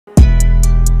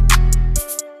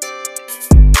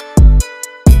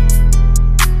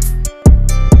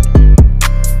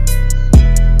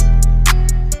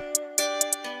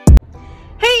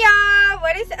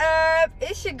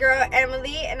girl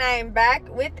Emily, and I am back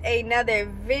with another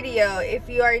video. If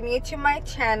you are new to my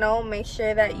channel, make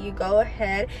sure that you go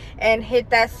ahead and hit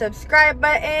that subscribe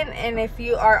button, and if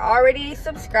you are already a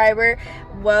subscriber,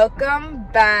 welcome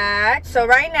back. So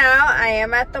right now I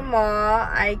am at the mall.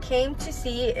 I came to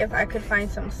see if I could find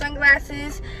some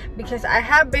sunglasses because I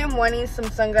have been wanting some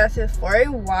sunglasses for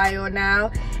a while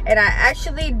now, and I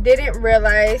actually didn't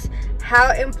realize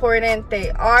how important they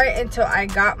are until I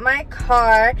got my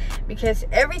car, because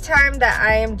every time that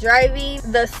I am driving,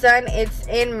 the sun is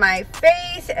in my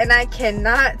face and I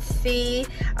cannot see.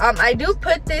 I do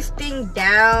put this thing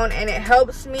down and it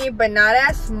helps me, but not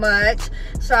as much.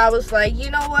 So I was like,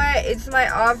 you know what, it's my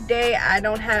off day, I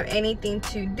don't have anything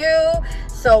to do,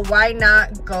 so why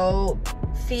not go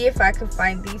see if I could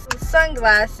find these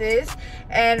sunglasses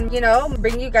and, you know,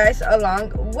 bring you guys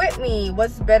along with me.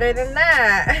 What's better than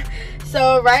that?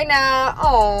 So right now,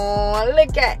 oh,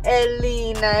 look at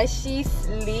Elena. She's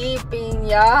sleeping,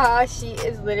 y'all. She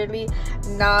is literally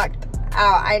knocked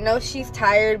out. I know she's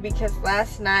tired because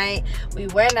last night we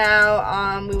went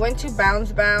out. We went to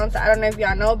Bounce Bounce. I don't know if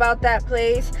y'all know about that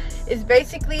place. It's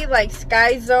basically like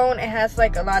Sky Zone. It has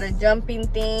like a lot of jumping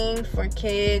things for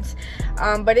kids,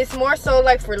 but it's more so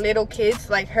like for little kids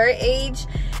like her age,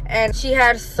 and she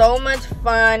had so much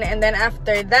fun. And then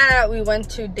after that we went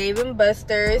to Dave &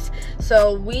 Buster's,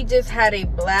 so we just had a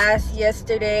blast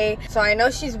yesterday. So I know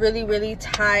she's really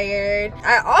tired.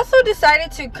 I also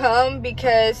decided to come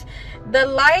because the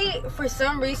light for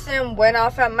some reason went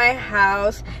off at my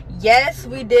house. Yes,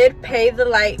 we did pay the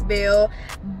light bill,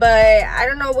 but I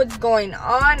don't know what's going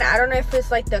on. I don't know if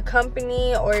it's like the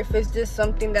company or if it's just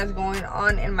something that's going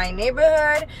on in my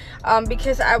neighborhood,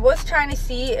 because I was trying to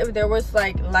see if there was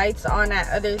like lights on at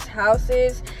others'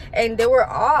 houses and they were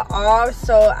all off.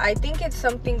 So I think it's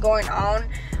something going on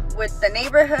with the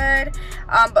neighborhood,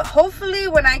 but hopefully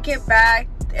when I get back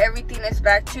everything is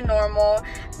back to normal,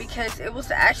 because it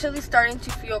was actually starting to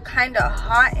feel kind of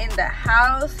hot in the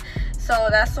house. So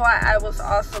that's why I was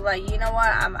also like, you know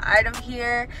what, I'm out of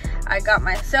here. I got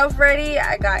myself ready,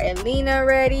 I got Elena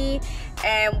ready,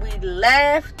 and we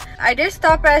left. I did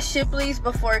stop at Shipley's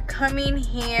before coming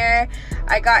here.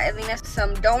 I got Elena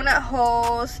some donut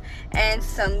holes and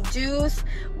some juice,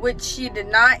 which she did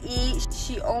not eat.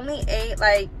 She only ate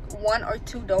like 1 or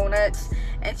 2 donuts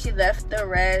and she left the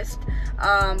rest.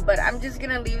 But I'm just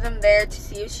gonna leave them there to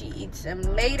see if she eats them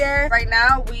later. Right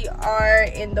now we are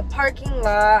in the parking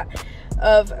lot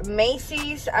of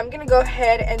Macy's. I'm gonna go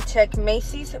ahead and check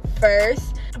Macy's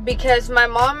first because my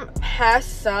mom has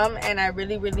some and I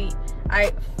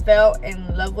fell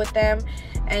in love with them,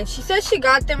 and she said she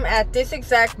got them at this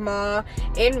exact mall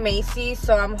in Macy's.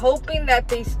 So I'm hoping that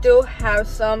they still have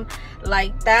some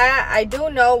like that. I do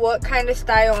know what kind of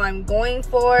style I'm going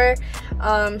for,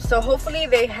 so hopefully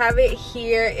they have it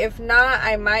here. If not,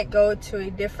 I might go to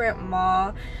a different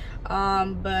mall,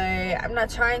 but I'm not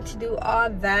trying to do all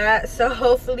that, so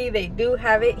hopefully they do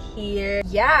have it here.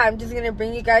 Yeah, I'm just gonna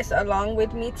bring you guys along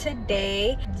with me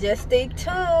today. Just stay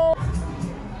tuned.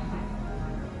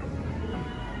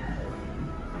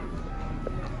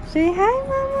 Say hi,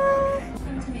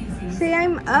 mama. Say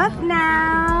I'm up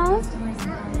now.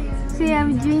 Say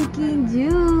I'm drinking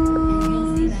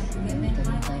juice.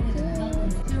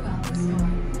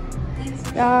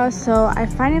 So I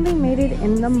finally made it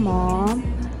in the mall.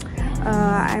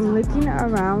 I'm looking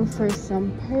around for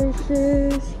some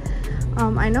purses.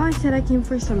 I know I said I came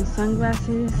for some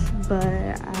sunglasses, but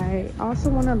I also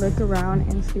want to look around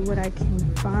and see what I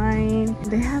can find.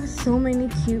 They have so many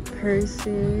cute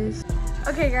purses.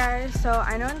 Okay guys, so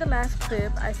I know in the last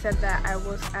clip I said that I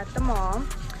was at the mall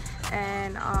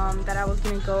and that I was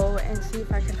gonna go and see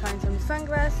if I could find some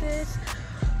sunglasses,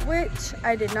 which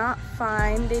I did not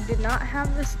find. They did not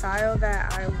have the style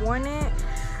that I wanted.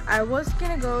 I was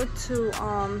gonna go to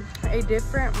a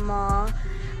different mall,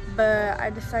 but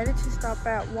I decided to stop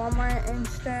at Walmart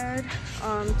instead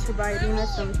to buy Dina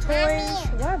some toys.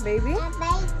 What, baby?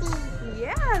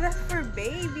 Yeah, that's for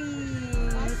babies.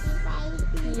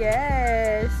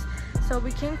 Yes. So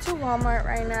we came to Walmart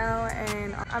right now,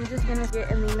 and I'm just gonna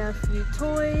get Elena a few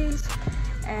toys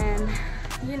and,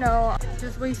 you know,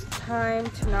 just waste time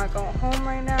to not go home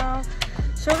right now.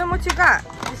 Show them what you got.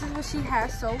 This is what she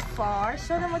has so far.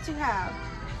 Show them what you have.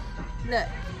 Look.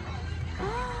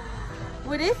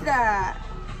 What is that?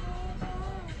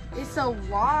 It's a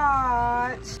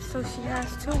watch. So she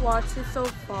has 2 watches so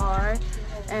far,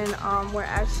 and we're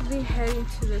actually heading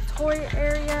to the toy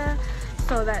area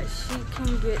so that she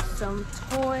can get some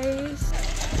toys.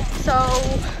 So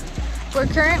we're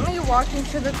currently walking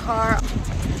to the car.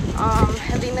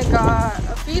 Helena got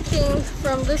a few things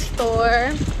from the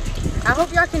store. I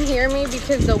hope y'all can hear me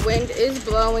because the wind is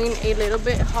blowing a little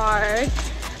bit hard.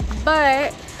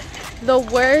 But the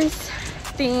worst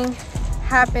thing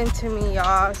happened to me,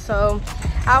 y'all. So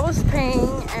I was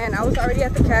paying and I was already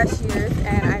at the cashier's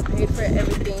and I paid for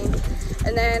everything.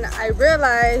 And then I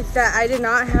realized that I did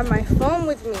not have my phone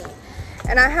with me.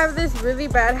 And I have this really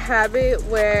bad habit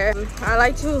where I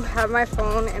like to have my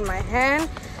phone in my hand.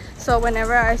 So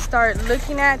whenever I start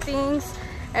looking at things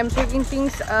and picking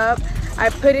things up, I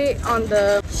put it on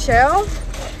the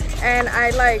shelf and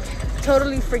I like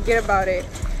totally forget about it.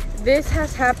 This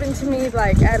has happened to me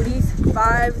like at least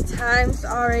 5 times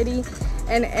already.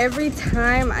 And every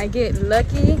time I get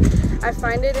lucky, I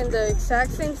find it in the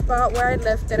exact same spot where I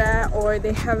left it at, or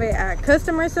they have it at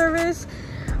customer service.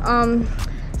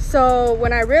 So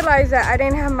when I realized that I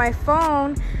didn't have my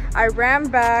phone, I ran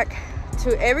back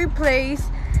to every place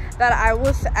that I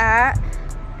was at,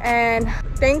 and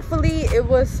thankfully it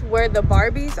was where the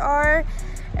Barbies are,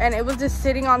 and it was just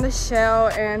sitting on the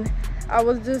shelf, and I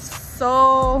was just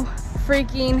so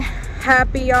freaking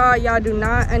happy, y'all. Y'all do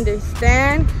not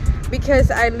understand,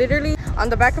 because I literally, on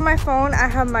the back of my phone, I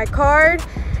have my card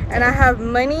and I have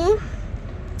money.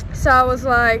 So I was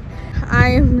like, I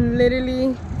am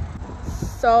literally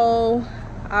so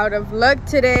out of luck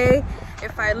today.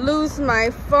 If I lose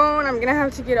my phone, I'm gonna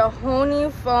have to get a whole new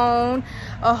phone,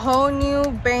 a whole new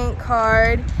bank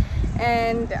card,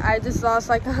 and I just lost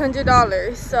like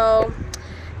 $100. So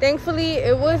thankfully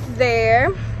it was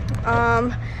there.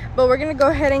 But we're gonna go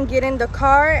ahead and get in the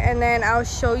car and then I'll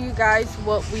show you guys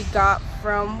what we got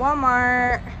from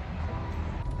Walmart.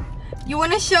 You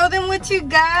want to show them what you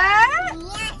got?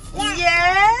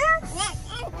 Yes.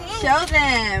 Show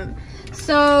them.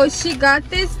 So she got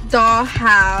this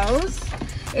dollhouse.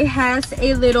 It has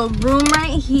a little room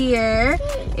right here.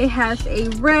 It has a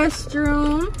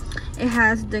restroom. It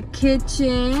has the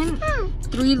kitchen.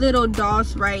 3 little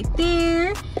dolls right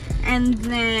there. And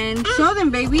then show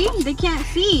them, baby. They can't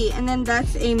see. And then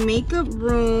that's a makeup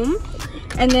room.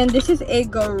 And then this is a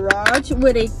garage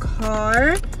with a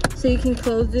car. So you can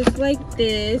close this like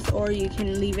this, or you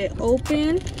can leave it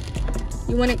open.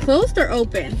 You want it closed or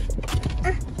open?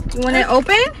 You want it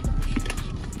open?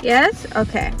 Yes?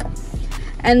 Okay.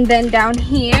 And then down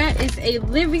here is a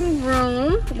living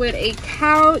room with a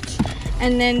couch.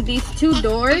 And then these 2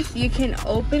 doors, you can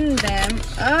open them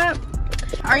up.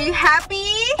 Are you happy?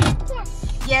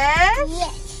 Yes. Yes?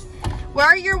 Yes. Where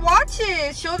are your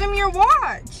watches? Show them your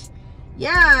watch.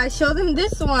 Yeah, show them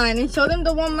this one. And show them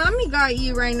the one mommy got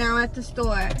you right now at the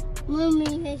store.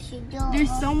 Mommy,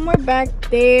 there's somewhere back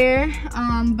there.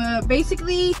 But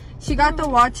basically, she got the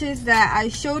watches that I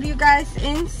showed you guys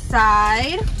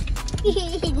inside.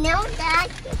 No,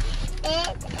 Dad.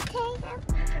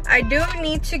 I do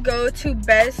need to go to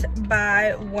Best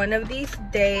Buy one of these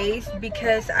days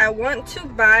because I want to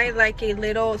buy like a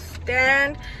little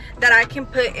stand that I can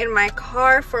put in my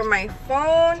car for my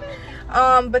phone.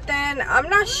 But then I'm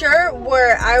not sure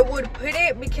where I would put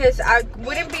it because I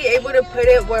wouldn't be able to put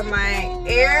it where my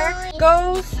air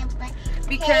goes,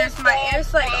 because my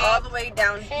air's like all the way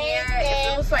down here.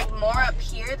 If it was like more up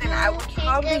here, then I would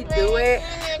probably do it,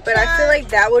 but I feel like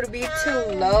that would be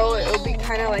too low. It would be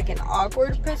kind of like an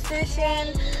awkward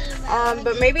position.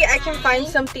 But maybe I can find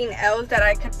something else that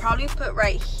I could probably put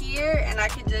right here, and I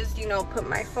could just, you know, put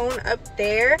my phone up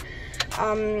there.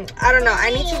 I don't know. I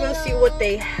need to go see what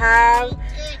they have,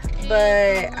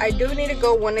 but I do need to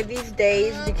go one of these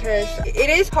days because it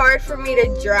is hard for me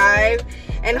to drive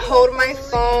and hold my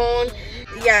phone.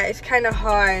 Yeah, it's kind of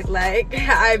hard. Like,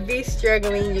 I be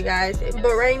struggling, you guys.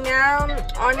 But right now,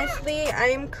 honestly, I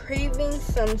am craving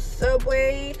some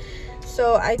Subway.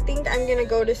 So I think I'm gonna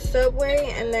go to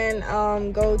Subway and then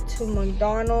go to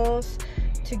McDonald's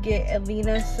to get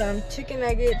Alina some chicken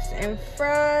nuggets and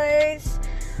fries.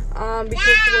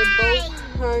 Because we're both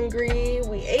hungry.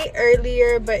 We ate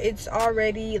earlier, but it's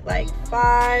already like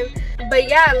 5. But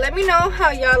yeah, let me know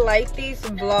how y'all like these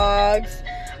vlogs.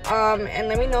 And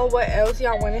let me know what else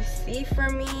y'all want to see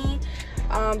from me,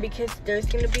 because there's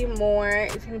gonna be more.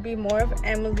 It's gonna be more of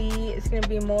Emily, it's gonna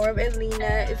be more of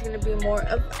Alina, it's gonna be more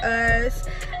of us.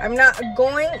 I'm not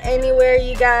going anywhere,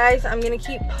 you guys. I'm gonna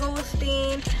keep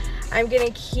posting. I'm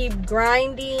gonna keep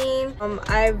grinding.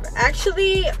 I've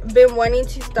actually been wanting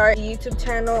to start a YouTube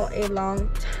channel a long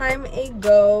time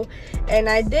ago, and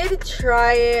I did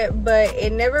try it, but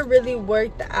it never really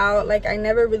worked out. Like, I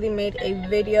never really made a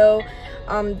video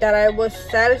that I was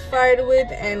satisfied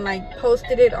with and like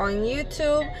posted it on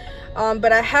YouTube.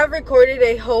 but I have recorded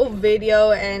a whole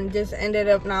video and just ended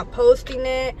up not posting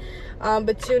it.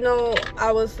 But you know,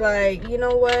 I was like, you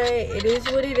know what, it is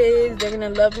what it is. They're gonna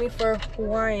love me for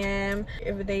who I am.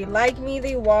 If they like me,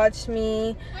 they watch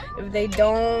me. If they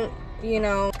don't, you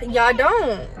know, y'all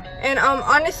don't. And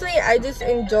honestly, I just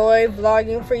enjoy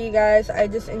vlogging for you guys. I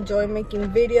just enjoy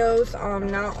making videos,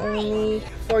 not only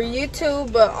for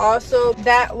YouTube, but also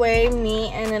that way me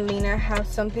and Alina have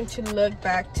something to look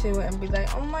back to and be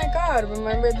like, oh my god,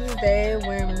 remember this day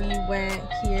when we went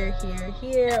here, here,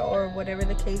 here, or whatever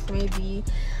the case may be.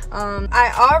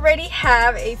 I already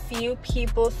have a few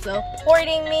people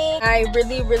supporting me. I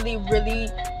really, really, really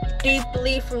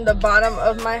deeply from the bottom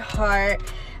of my heart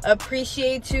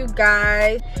appreciate you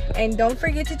guys, and don't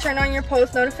forget to turn on your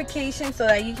post notifications so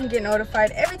that you can get notified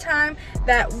every time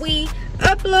that we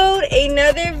upload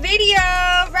another video.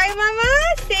 Right, mama?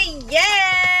 Say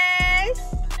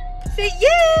yes. Say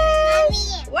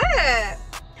yes. What?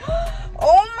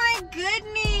 Oh my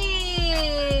goodness,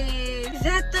 is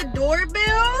that the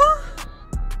doorbell?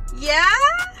 Yeah.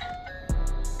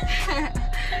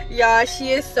 Y'all,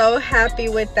 she is so happy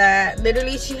with that.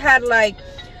 Literally, she had like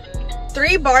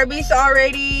 3 Barbies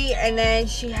already, and then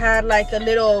she had like a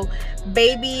little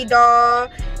baby doll,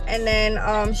 and then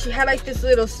she had like this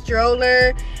little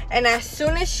stroller. And as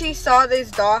soon as she saw this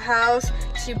dollhouse,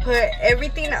 she put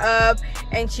everything up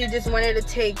and she just wanted to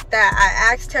take that.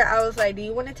 I asked her, I was like, do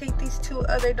you want to take these 2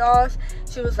 other dolls?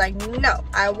 She was like, no,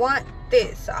 I want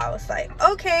this. So I was like,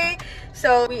 okay.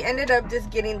 So we ended up just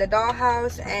getting the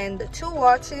dollhouse and the 2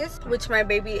 watches, which my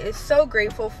baby is so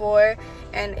grateful for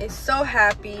and is so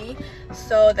happy.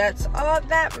 So that's all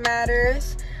that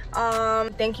matters.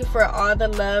 Thank you for all the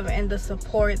love and the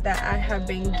support that I have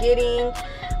been getting.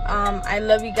 I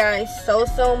love you guys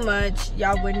so much.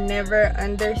 Y'all would never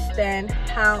understand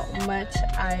how much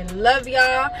I love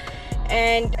y'all.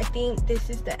 And I think this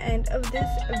is the end of this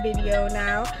video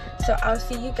now, so I'll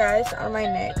see you guys on my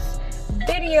next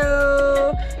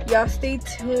video. Y'all stay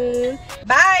tuned.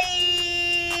 Bye.